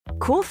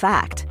Cool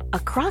fact, a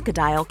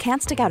crocodile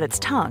can't stick out its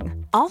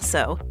tongue.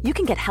 Also, you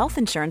can get health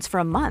insurance for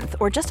a month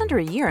or just under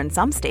a year in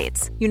some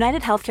states.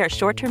 United Healthcare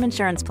short-term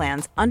insurance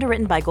plans,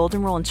 underwritten by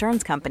Golden Rule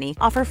Insurance Company,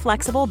 offer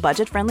flexible,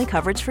 budget-friendly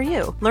coverage for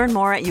you. Learn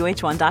more at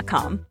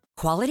uh1.com.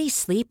 Quality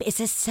sleep is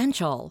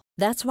essential.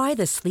 That's why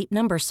the Sleep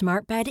Number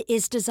Smart Bed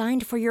is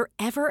designed for your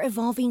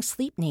ever-evolving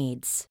sleep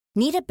needs.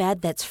 Need a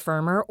bed that's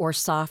firmer or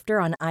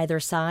softer on either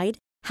side?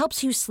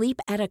 Helps you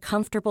sleep at a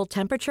comfortable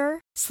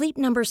temperature? Sleep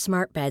Number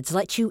Smart Beds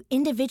let you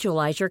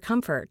individualize your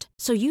comfort,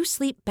 so you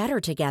sleep better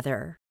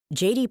together.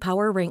 J.D.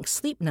 Power ranks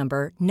Sleep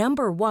Number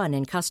number 1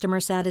 in customer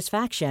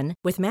satisfaction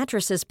with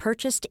mattresses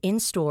purchased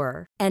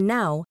in-store. And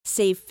now,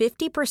 save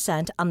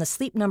 50% on the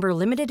Sleep Number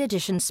Limited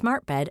Edition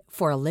Smart Bed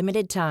for a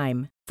limited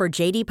time. For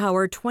J.D.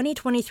 Power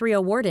 2023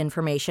 award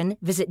information,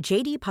 visit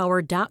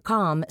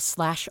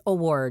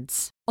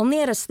jdpower.com/awards.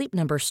 Only at a Sleep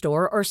Number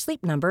store or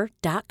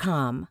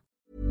sleepnumber.com.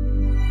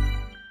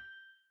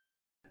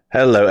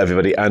 Hello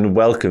everybody and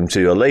welcome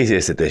to your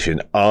latest edition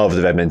of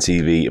the Redmen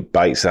TV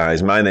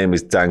Bitesize. My name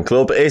is Dan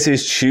Clubb. It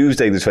is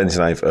Tuesday the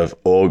 29th of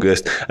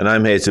August and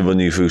I'm here to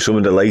run you through some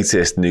of the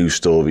latest news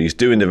stories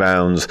doing the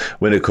rounds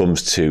when it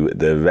comes to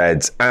the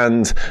Reds,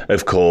 and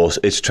of course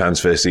it's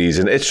transfer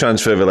season. It's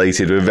transfer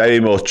related. We're very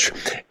much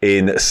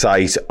in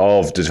sight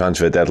of the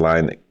transfer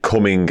deadline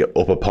coming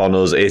up upon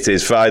us. It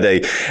is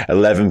Friday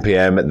 11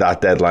 p.m.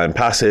 that deadline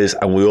passes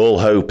and we all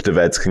hope the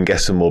Reds can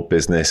get some more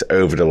business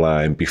over the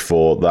line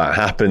before that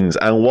happens.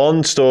 And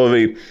one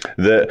story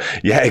that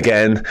yet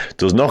again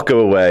does not go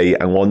away,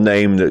 and one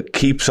name that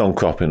keeps on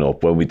cropping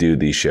up when we do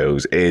these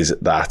shows, is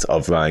that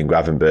of Ryan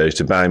Gravenberch.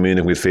 The Bayern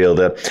Munich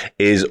midfielder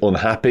is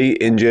unhappy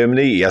in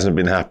Germany. He hasn't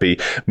been happy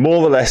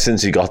more or less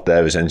since he got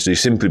there, essentially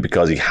simply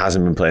because he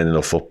hasn't been playing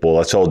enough football.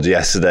 I told you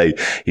yesterday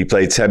he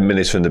played 10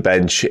 minutes from the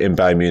bench in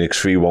Bayern Munich's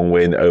 3-1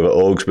 win over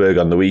Augsburg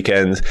on the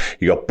weekend.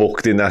 He got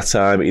booked in that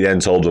time. He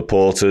then told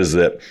reporters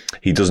that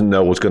he doesn't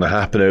know what's going to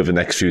happen over the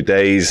next few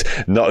days,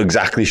 not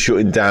exactly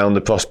shutting down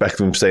the prospect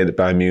of him staying at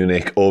Bayern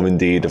Munich, or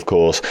indeed, of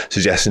course,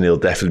 suggesting he'll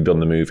definitely be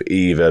on the move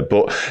either.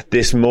 But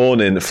this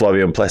morning,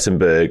 Florian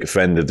Plettenberg,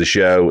 friend of the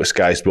show,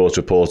 Sky Sports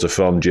reporter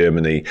from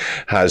Germany,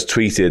 has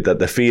tweeted that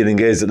the feeling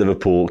is that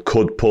Liverpool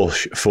could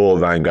push for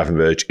Ryan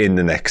Gravenberch in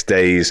the next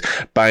days.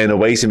 Bayern are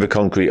waiting for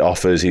concrete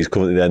offers. He's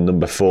currently their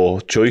number 4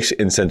 choice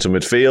in central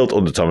midfield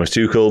under Thomas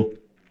Tuchel.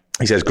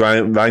 He says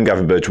Ryan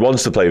Gravenberch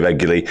wants to play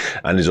regularly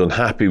and is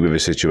unhappy with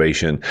his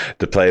situation.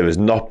 The player has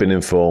not been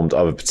informed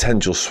of a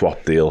potential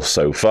swap deal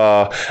so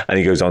far. And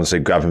he goes on to say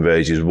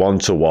Gravenberch is one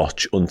to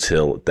watch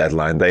until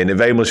deadline day. And it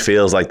very much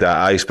feels like that.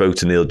 I spoke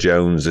to Neil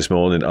Jones this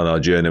morning on our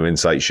Journal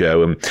Insight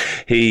show, and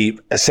he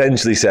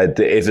essentially said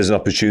that if there's an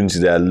opportunity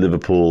there,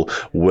 Liverpool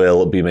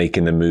will be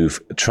making the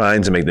move,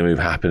 trying to make the move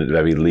happen at the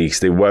very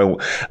least. They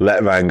won't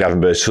let Ryan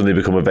Gravenberch suddenly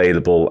become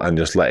available and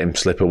just let him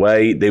slip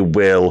away. They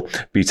will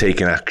be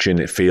taking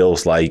action, it feels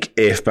like,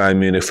 if Bayern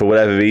Munich, for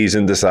whatever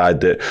reason,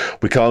 decide that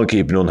we can't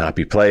keep an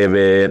unhappy player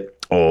here,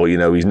 or, you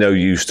know, he's no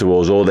use to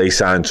us, or they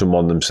sign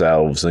someone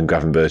themselves and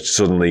Gravenberch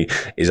suddenly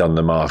is on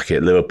the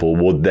market, Liverpool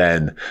would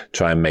then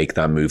try and make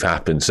that move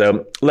happen.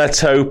 So let's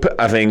hope.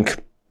 I think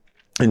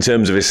in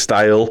terms of his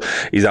style,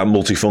 he's that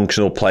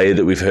multifunctional player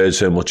that we've heard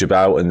so much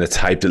about and the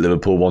type that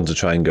Liverpool want to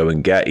try and go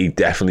and get. He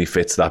definitely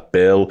fits that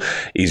bill.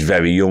 He's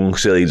very young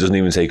still. He doesn't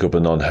even take up a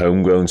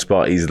non-homegrown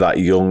spot. He's that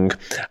young.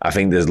 I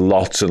think there's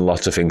lots and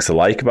lots of things to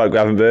like about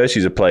Gravenberch.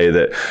 He's a player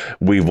that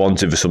we've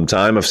wanted for some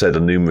time. I've said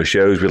on numerous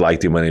shows we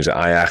liked him when he was at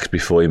Ajax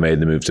before he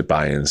made the move to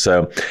Bayern.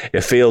 So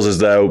it feels as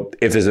though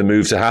if there's a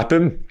move to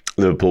happen,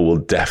 Liverpool will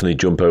definitely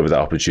jump over that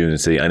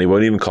opportunity, and it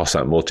won't even cost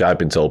that much. I've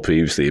been told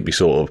previously it'd be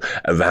sort of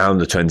around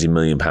the £20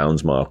 million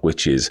mark,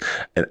 which is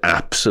an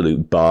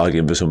absolute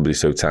bargain for somebody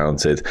so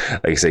talented.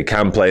 Like I say,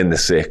 can play in the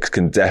 6,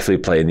 can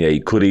definitely play in the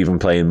 8, could even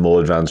play in more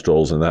advanced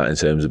roles than that in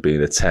terms of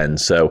being a 10.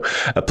 So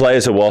a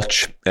player to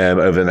watch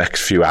over the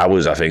next few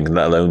hours, I think,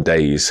 let alone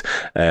days,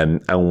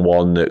 and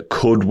one that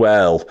could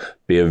well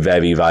be a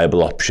very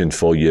viable option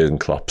for Jurgen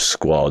Klopp's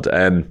squad.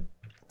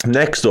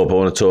 Next up, I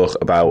want to talk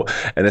about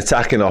an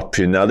attacking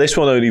option. Now, this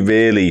one only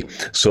really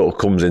sort of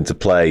comes into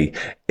play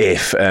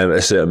if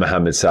a certain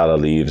Mohamed Salah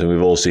leaves, and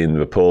we've all seen the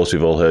reports,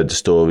 we've all heard the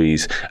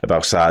stories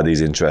about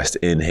Saudi's interest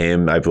in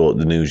him. I brought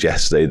the news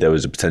yesterday. There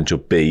was a potential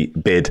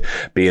bid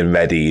being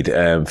readied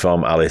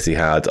from Al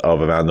Ittihad of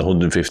around the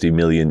 €150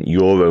 million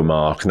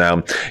mark.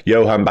 Now,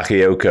 Johan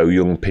Bakayoko,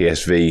 young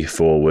PSV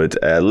forward,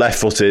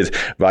 left-footed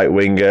right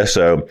winger,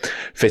 so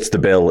fits the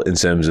bill in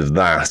terms of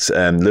that.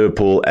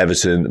 Liverpool,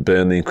 Everton,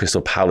 Burnley and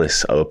Crystal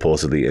Palace are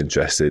reportedly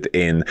interested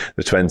in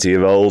the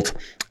 20-year-old.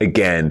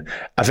 Again,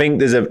 I think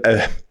there's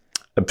a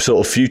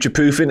sort of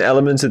future-proofing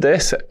element to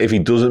this. If he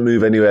doesn't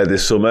move anywhere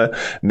this summer,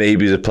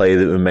 maybe he's a player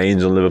that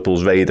remains on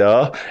Liverpool's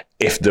radar.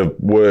 If the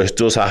worst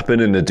does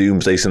happen and the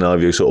doomsday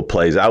scenario sort of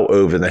plays out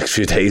over the next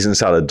few days and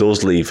Salah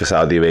does leave for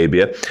Saudi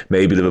Arabia,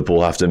 maybe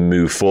Liverpool have to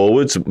move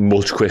forwards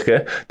much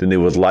quicker than they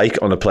would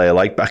like on a player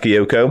like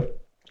Bakayoko.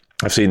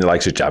 I've seen the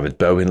likes of Javid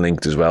Bowen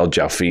linked as well,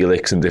 João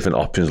Felix and different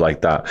options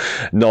like that.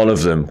 None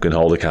of them can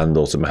hold a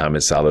candle to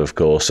Mohamed Salah, of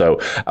course. So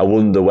I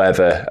wonder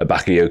whether a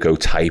Bakayoko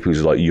type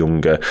who's a lot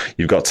younger,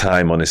 you've got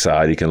time on his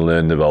side, he can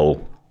learn the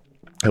role.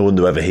 I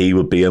wonder whether he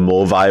would be a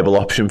more viable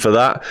option for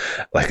that.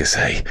 Like I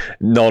say,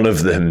 none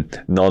of them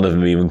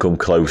even come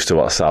close to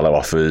what Salah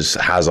offers,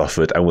 has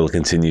offered, and will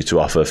continue to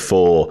offer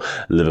for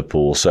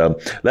Liverpool. So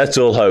let's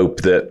all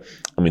hope that,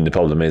 I mean, the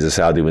problem is the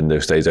Saudi window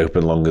stays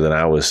open longer than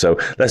ours. So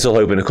let's all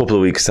hope in a couple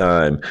of weeks'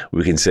 time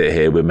we can sit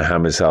here with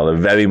Mohamed Salah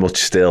very much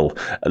still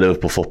a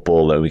Liverpool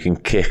footballer, and we can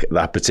kick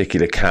that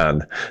particular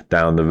can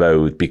down the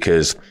road,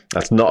 because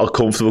that's not a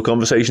comfortable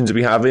conversation to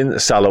be having.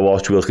 Salah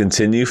Watch will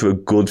continue for a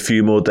good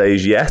few more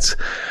days yet.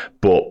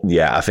 But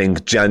yeah, I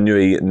think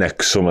January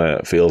next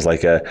summer feels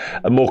like a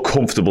more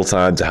comfortable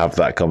time to have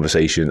that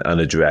conversation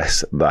and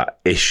address that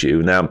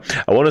issue. Now,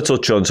 I want to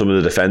touch on some of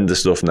the defender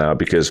stuff now,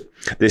 because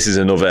this is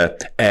another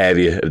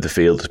area of the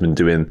field that's been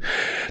doing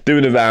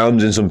the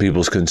rounds in some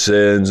people's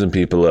concerns, and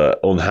people are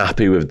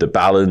unhappy with the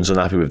balance,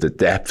 unhappy with the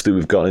depth that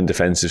we've got in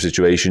defensive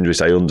situations,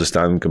 which I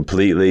understand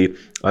completely.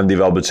 Andy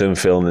Robertson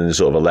filling in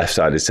sort of a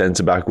left-sided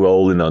centre-back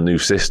role in our new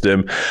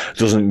system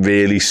doesn't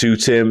really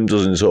suit him,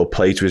 doesn't sort of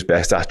play to his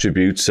best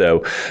attributes.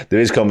 So there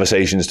is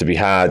conversations to be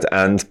had,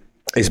 and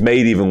it's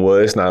made even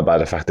worse now by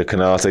the fact that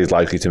Konate is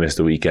likely to miss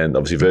the weekend.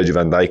 Obviously, Virgil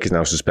van Dijk is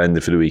now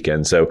suspended for the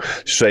weekend. So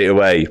straight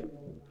away,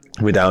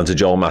 we're down to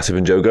Joel Matip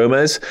and Joe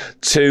Gomez,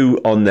 two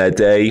on their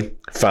day,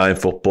 fine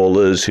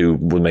footballers who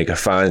would make a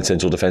fine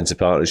central defensive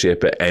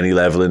partnership at any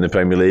level in the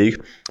Premier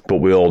League.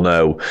 But we all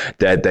know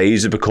their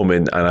days are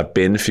becoming, and have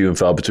been, few and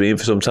far between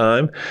for some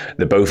time.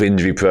 They're both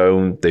injury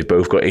prone. They've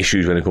both got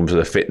issues when it comes to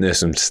their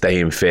fitness and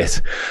staying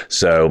fit.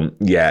 So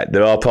yeah,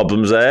 there are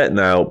problems there.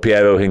 Now,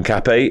 Piero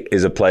Hincapié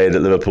is a player that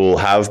Liverpool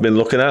have been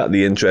looking at.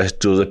 The interest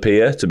does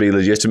appear to be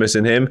legitimate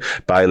in him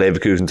by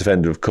Leverkusen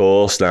defender, of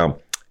course. Now,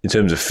 in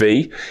terms of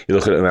fee, you're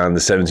looking at around the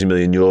 70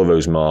 million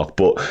euros mark.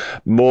 But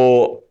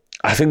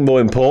I think more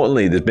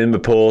importantly, there's been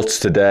reports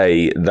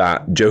today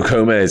that Joe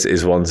Gomez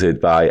is wanted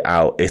by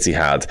Al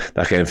Ittihad.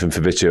 That came from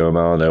Fabrizio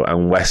Romano,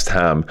 and West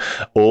Ham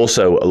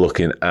also are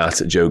looking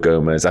at Joe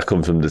Gomez. That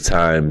comes from the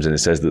Times, and it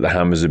says that the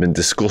Hammers have been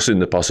discussing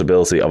the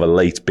possibility of a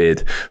late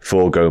bid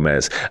for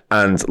Gomez.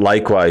 And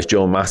likewise,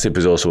 Joel Matip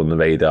is also on the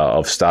radar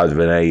of Stade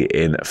Rennais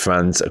in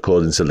France,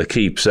 according to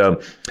L'Equipe.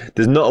 So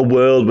there's not a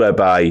world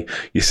whereby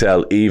you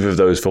sell either of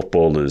those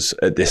footballers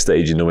at this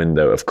stage in the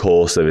window. Of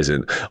course there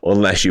isn't,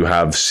 unless you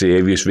have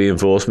serious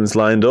reinforcements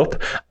lined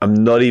up. I'm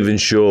not even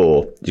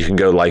sure you can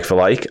go like for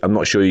like. I'm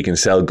not sure you can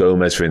sell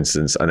Gomez, for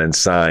instance, and then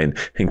sign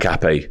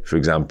Hincapié, for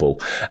example.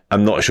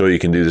 I'm not sure you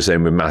can do the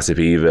same with Matip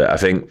either. I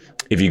think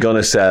if you're going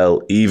to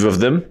sell either of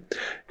them,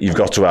 you've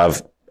got to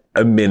have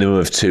a minimum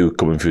of two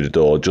coming through the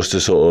door, just to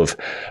sort of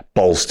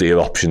bolster your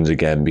options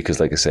again,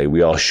 because like I say,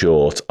 we are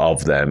short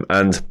of them.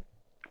 And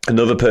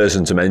another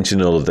person to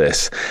mention all of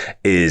this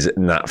is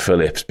Nat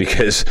Phillips,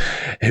 because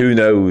who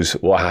knows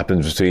what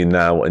happens between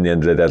now and the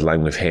end of the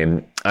deadline with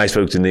him. I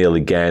spoke to Neil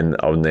again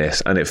on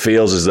this, and it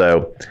feels as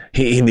though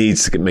he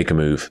needs to make a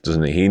move,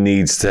 doesn't he? He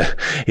needs to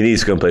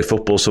go and play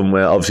football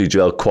somewhere. Obviously,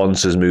 Joel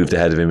Quansah's moved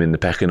ahead of him in the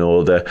pecking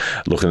order,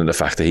 looking at the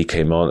fact that he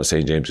came on at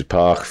St James's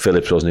Park.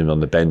 Phillips wasn't even on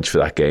the bench for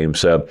that game.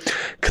 So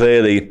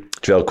clearly,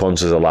 Joel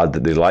Quansah's a lad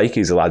that they like.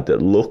 He's a lad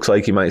that looks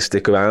like he might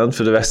stick around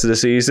for the rest of the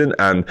season,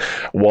 and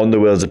one the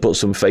Wales have put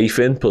some faith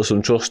in, put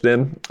some trust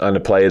in, and a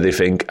player they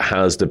think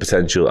has the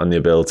potential and the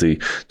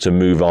ability to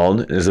move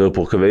on in his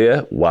Liverpool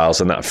career.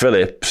 Whilst Nat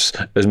Phillips,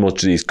 as much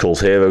as he's cult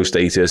hero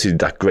status, he did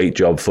that great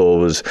job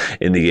for us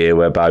in the year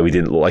whereby we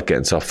didn't look like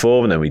getting top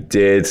four, and then we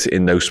did,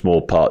 in no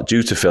small part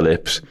due to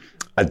Phillips.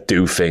 I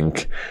do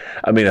think,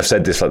 I mean, I've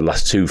said this like the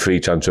last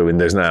 2-3 transfer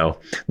windows now,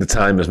 the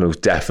time has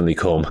most definitely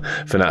come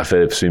for Nat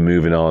Phillips to be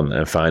moving on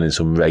and finding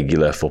some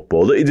regular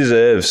football that he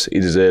deserves.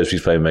 He deserves.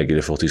 He's playing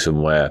regular footy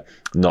somewhere,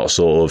 not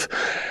sort of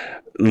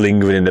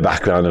lingering in the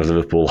background of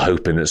Liverpool,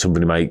 hoping that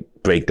somebody might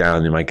break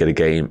down, he might get a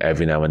game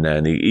every now and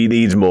then. He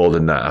needs more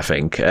than that, I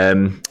think.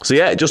 So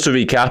yeah, just to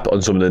recap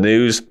on some of the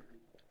news.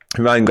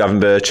 Ryan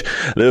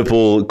Gravenberch,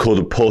 Liverpool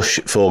could push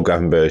for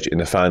Gravenberch in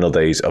the final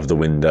days of the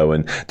window,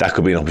 and that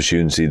could be an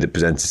opportunity that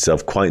presents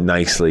itself quite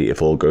nicely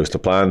if all goes to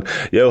plan.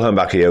 Johan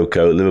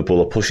Bakayoko, Liverpool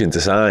are pushing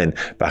to sign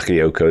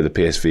Bakayoko, the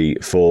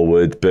PSV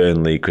forward.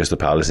 Burnley, Crystal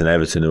Palace and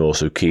Everton are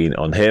also keen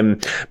on him.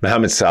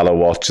 Mohamed Salah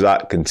watch,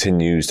 that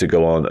continues to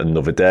go on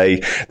another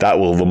day. That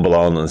will rumble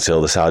on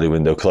until the Saudi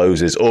window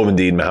closes, or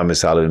indeed Mohamed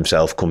Salah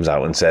himself comes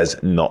out and says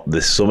not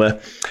this summer.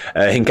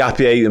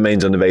 Hincapié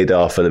remains on the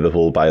radar for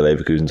Liverpool by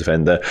Leverkusen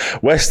defender.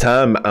 West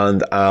Ham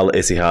and Al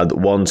Ittihad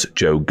want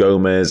Joe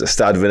Gomez.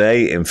 Stade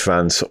Rennais in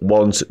France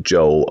wants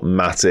Joel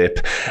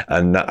Matip,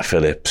 and Nat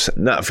Phillips.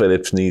 Nat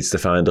Phillips needs to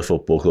find a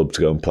football club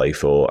to go and play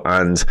for,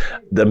 and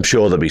I'm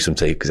sure there'll be some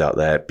takers out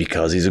there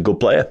because he's a good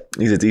player.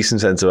 He's a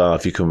decent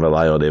centre-half. You can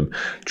rely on him.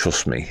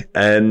 Trust me.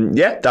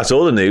 Yeah, that's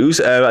all the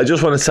news. I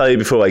just want to tell you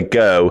before I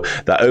go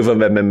that over on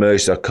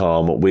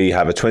redmenmerch.com we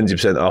have a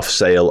 20% off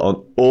sale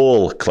on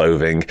all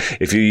clothing.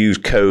 If you use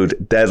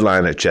code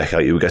DEADLINE at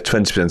checkout, you will get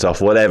 20%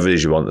 off whatever it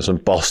is you want. on. There's some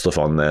boss stuff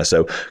on there.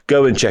 So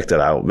go and check that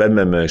out,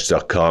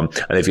 redmenmerch.com.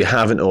 And if you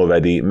haven't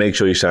already, make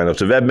sure you sign up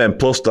to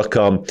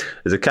redmenplus.com.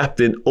 As a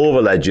captain or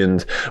a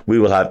legend, we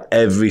will have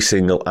every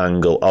single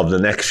angle of the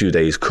next few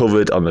days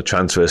covered on the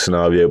transfer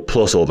scenario,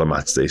 plus all the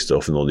match day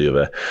stuff and all the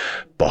other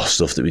boss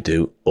stuff that we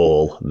do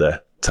all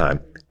the time.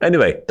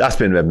 Anyway, that's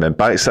been Redmen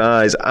Bite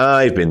Size.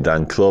 I've been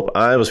Dan Clubb.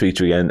 I will speak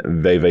to you again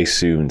very, very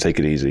soon. Take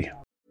it easy.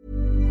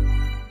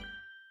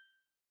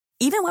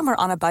 Even when we're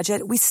on a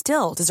budget, we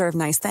still deserve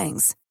nice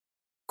things.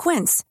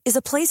 Quince is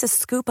a place to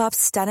scoop up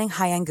stunning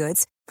high-end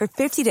goods for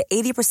 50 to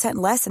 80%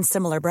 less than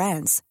similar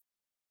brands.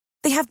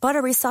 They have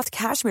buttery soft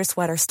cashmere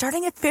sweaters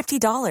starting at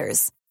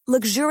 $50,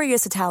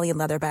 luxurious Italian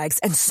leather bags,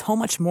 and so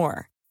much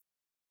more.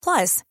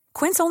 Plus,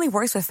 Quince only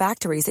works with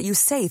factories that use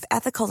safe,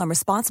 ethical, and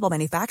responsible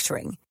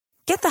manufacturing.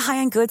 Get the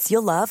high-end goods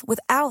you'll love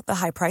without the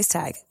high price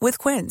tag with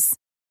Quince.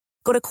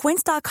 Go to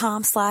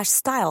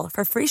quince.com/style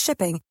for free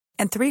shipping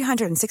and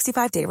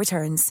 365-day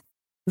returns.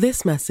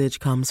 This message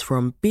comes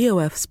from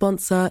BOF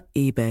sponsor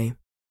eBay.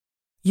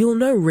 You'll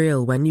know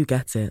real when you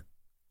get it.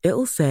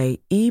 It'll say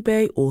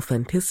eBay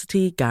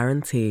Authenticity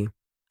Guarantee.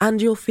 And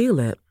you'll feel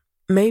it.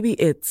 Maybe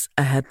it's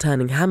a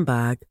head-turning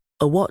handbag,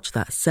 a watch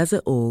that says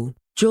it all,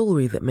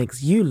 jewelry that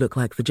makes you look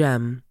like the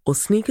gem, or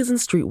sneakers and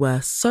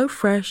streetwear so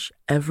fresh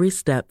every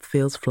step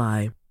feels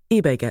fly.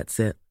 eBay gets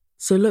it.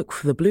 So look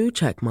for the blue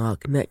check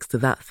mark next to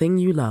that thing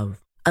you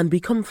love and be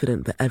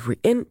confident that every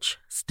inch,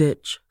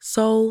 stitch,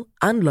 sole,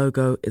 and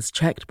logo is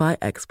checked by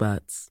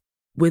experts.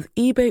 With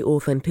eBay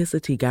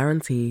Authenticity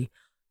Guarantee,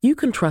 you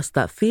can trust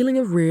that feeling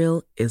of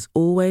real is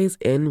always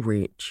in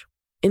reach.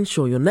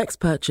 Ensure your next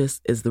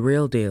purchase is the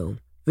real deal.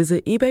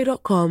 Visit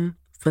ebay.com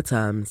for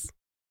terms.